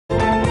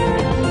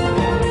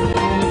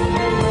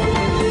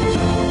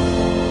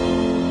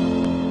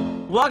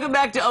Welcome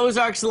back to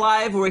Ozarks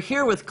Live. We're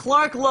here with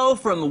Clark Lowe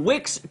from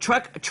Wick's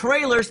Truck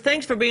Trailers.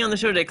 Thanks for being on the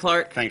show today,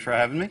 Clark. Thanks for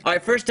having me. All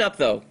right, first up,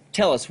 though,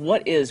 tell us,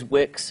 what is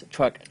Wick's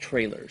Truck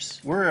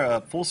Trailers? We're a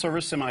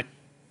full-service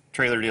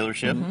semi-trailer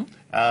dealership.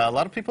 A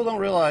lot of people don't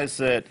realize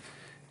that,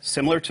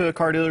 similar to a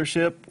car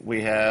dealership,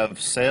 we have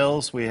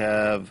sales. We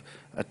have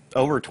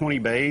over 20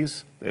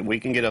 bays that we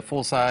can get a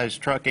full-size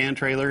truck and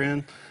trailer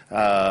in.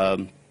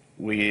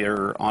 We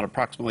are on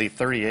approximately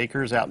 30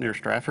 acres out near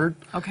Stratford.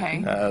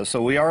 Okay.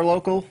 So we are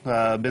local.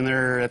 Been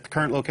there at the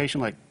current location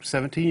like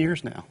 17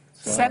 years now.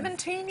 So,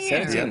 17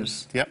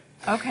 years? Yep.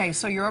 Okay,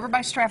 so you're over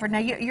by Stratford. Now,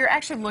 you're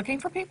actually looking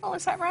for people,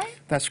 is that right?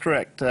 That's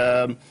correct.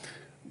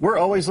 We're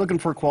always looking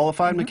for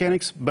qualified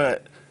mechanics,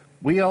 but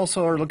we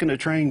also are looking to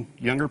train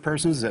younger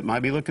persons that might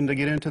be looking to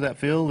get into that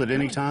field at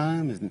any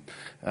time.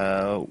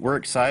 And we're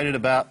excited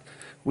about.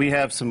 We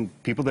have some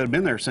people that have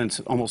been there since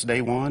almost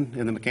day one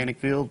in the mechanic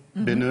field,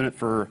 been doing it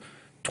for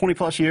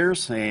 20-plus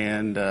years,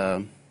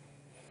 and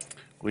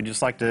we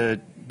just like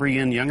to bring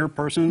in younger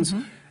persons,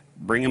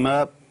 bring them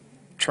up,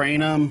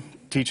 train them,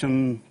 teach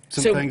them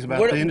some things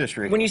about the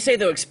industry. When you say,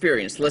 though,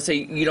 experience, let's say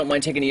you don't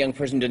mind taking a young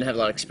person who didn't have a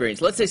lot of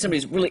experience. Let's say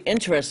somebody's really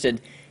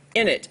interested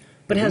in it,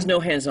 but has no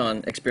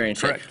hands-on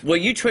experience. Correct. Will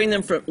you train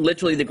them from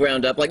literally the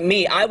ground up? Like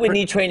me, I would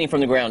need training from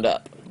the ground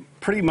up.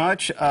 Pretty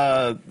much.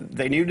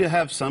 They need to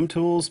have some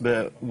tools,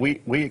 but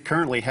we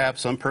currently have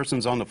some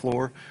persons on the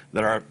floor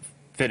that are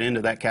fit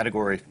into that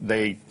category.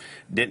 They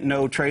didn't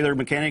know trailer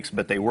mechanics,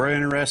 but they were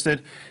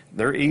interested.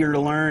 They're eager to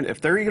learn. If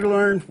they're eager to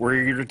learn, we're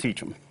eager to teach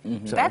them.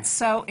 So, that's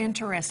so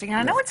interesting. And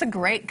I know it's a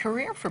great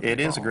career for people.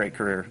 It is a great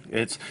career.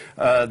 It's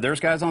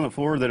there's guys on the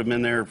floor that have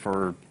been there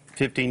for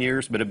 15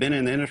 years, but have been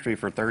in the industry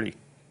for 30.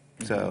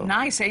 So,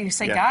 nice. You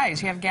say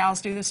guys. You have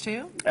gals do this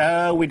too?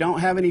 We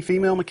don't have any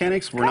female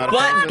mechanics. We're not.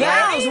 But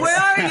gals, where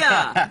are you?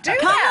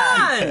 Come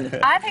on!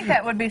 I think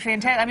that would be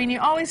fantastic. I mean,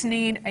 you always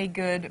need a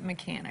good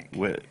mechanic.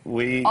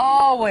 We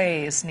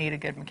always need a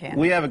good mechanic.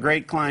 We have a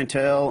great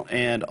clientele,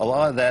 and a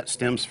lot of that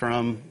stems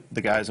from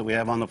the guys that we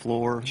have on the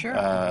floor,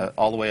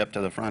 all the way up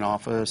to the front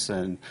office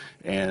and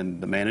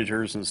the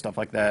managers and stuff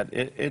like that.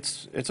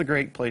 It's a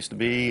great place to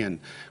be, and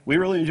we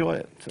really enjoy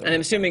it. So. And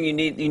I'm assuming you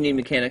need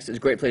mechanics. It's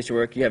a great place to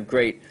work. You have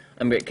great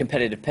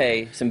competitive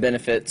pay, some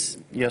benefits.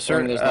 Yes, sir.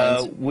 Along those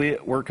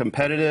lines. We're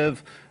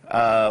competitive.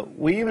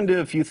 We even do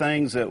a few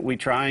things that we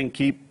try and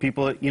keep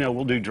people,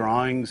 we'll do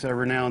drawings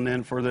every now and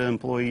then for the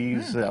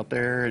employees out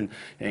there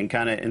and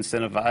kind of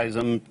incentivize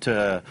them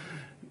to,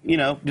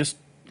 just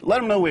let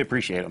them know we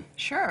appreciate them.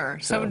 Sure.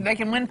 So they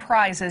can win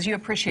prizes. You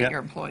appreciate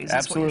your employees.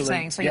 That's what you're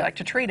saying. So you like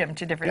to treat them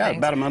to different things.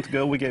 About a month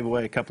ago, we gave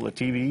away a couple of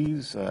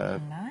TVs.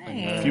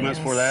 Nice. A few months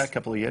before that, a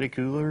couple of Yeti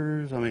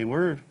coolers. I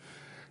mean,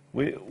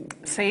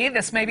 See,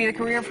 this may be the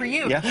career for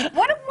you. Yeah.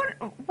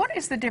 What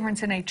is the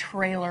difference in a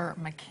trailer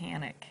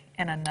mechanic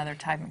and another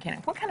type of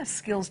mechanic? What kind of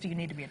skills do you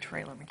need to be a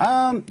trailer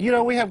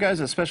mechanic? We have guys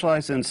that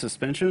specialize in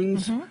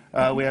suspensions.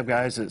 We have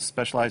guys that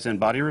specialize in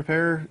body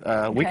repair.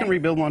 We can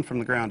rebuild one from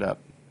the ground up,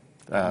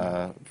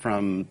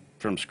 from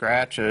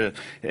scratch.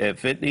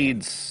 If it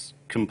needs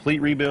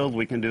complete rebuild,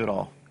 we can do it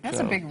all. That's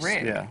a big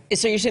rig. Yeah.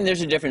 So you're saying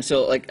there's a difference.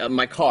 So like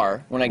my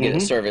car, when I get it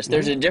serviced,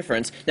 there's a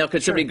difference. Now,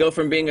 could somebody go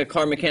from being a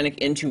car mechanic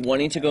into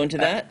wanting to go into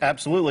that?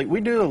 Absolutely.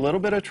 We do a little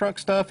bit of truck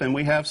stuff, and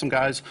we have some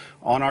guys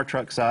on our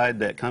truck side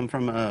that come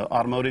from an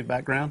automotive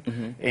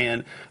background.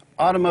 And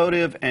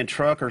automotive and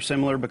truck are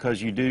similar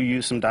because you do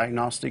use some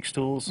diagnostics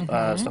tools,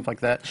 stuff like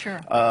that. Sure.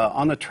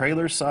 On the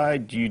trailer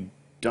side, you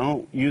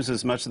don't use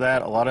as much of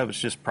that. A lot of it's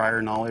just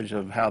prior knowledge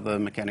of how the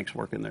mechanics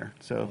work in there.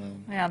 So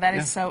yeah, that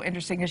is so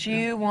interesting because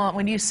you want,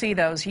 when you see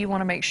those, you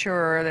want to make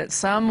sure that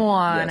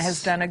someone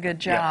has done a good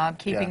job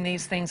keeping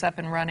these things up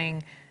and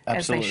running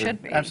as they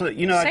should be.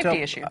 Absolutely.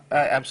 Safety issue.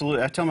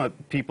 Absolutely. I tell my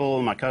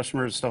people, my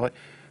customers, stuff like,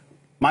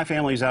 my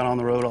family's out on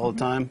the road all the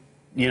time.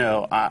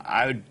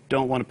 I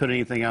don't want to put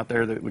anything out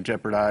there that would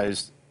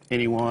jeopardize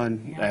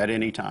anyone at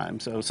any time.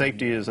 So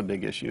safety is a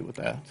big issue with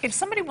that. If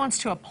somebody wants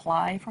to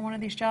apply for one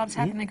of these jobs,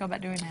 how can they go about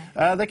doing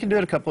that? They can do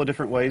it a couple of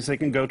different ways. They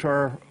can go to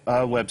our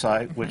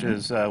website, which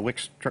is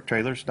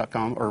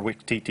wickstrucktrailers.com or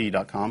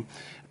wicktt.com,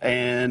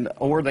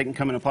 or they can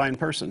come and apply in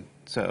person.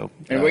 So.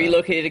 And where are you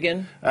located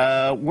again?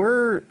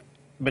 We're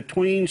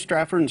between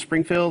Stratford and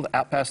Springfield,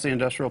 out past the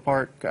industrial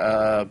park,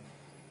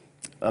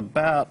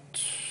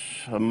 about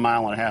a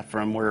mile and a half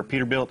from where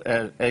Peterbilt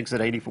at exit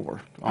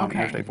 84 on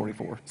Interstate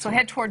 44. So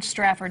head towards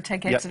Stratford,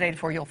 take exit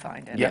 84, you'll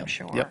find it, I'm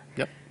sure.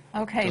 Yep.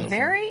 Okay,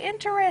 very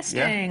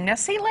interesting. Now,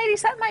 see,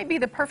 ladies, that might be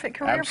the perfect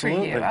career for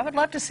you. I would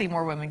love to see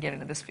more women get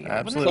into this field.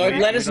 Absolutely.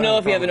 Clark, let us know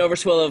if you have an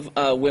overswell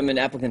of women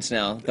applicants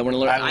now that want to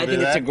learn. I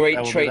think it's a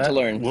great trait to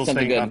learn. We'll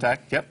stay in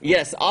contact. Yep.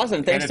 Yes,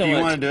 awesome. Thanks so much. And if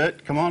you want to do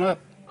it, come on up.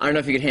 I don't know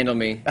if you could handle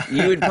me.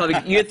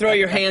 You'd throw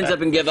your hands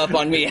up and give up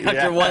on me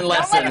after one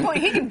lesson.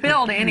 He can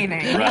build anything.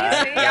 See,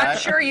 I'm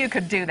sure you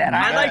could do that.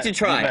 I'd like to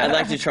try. I'd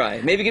like to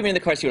try. Maybe get me in the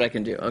car, see what I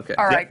can do. Okay.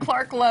 All right,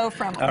 Clark Lowe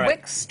from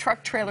Wick's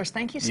Truck Trailers.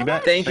 Thank you so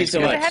much. Thank you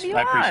so much. Good to have you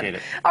on. I appreciate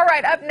it. All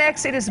right, up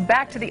next, it is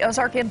back to the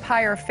Ozark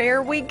Empire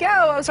Fair we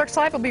go. Ozarks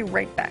Live will be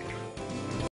right back.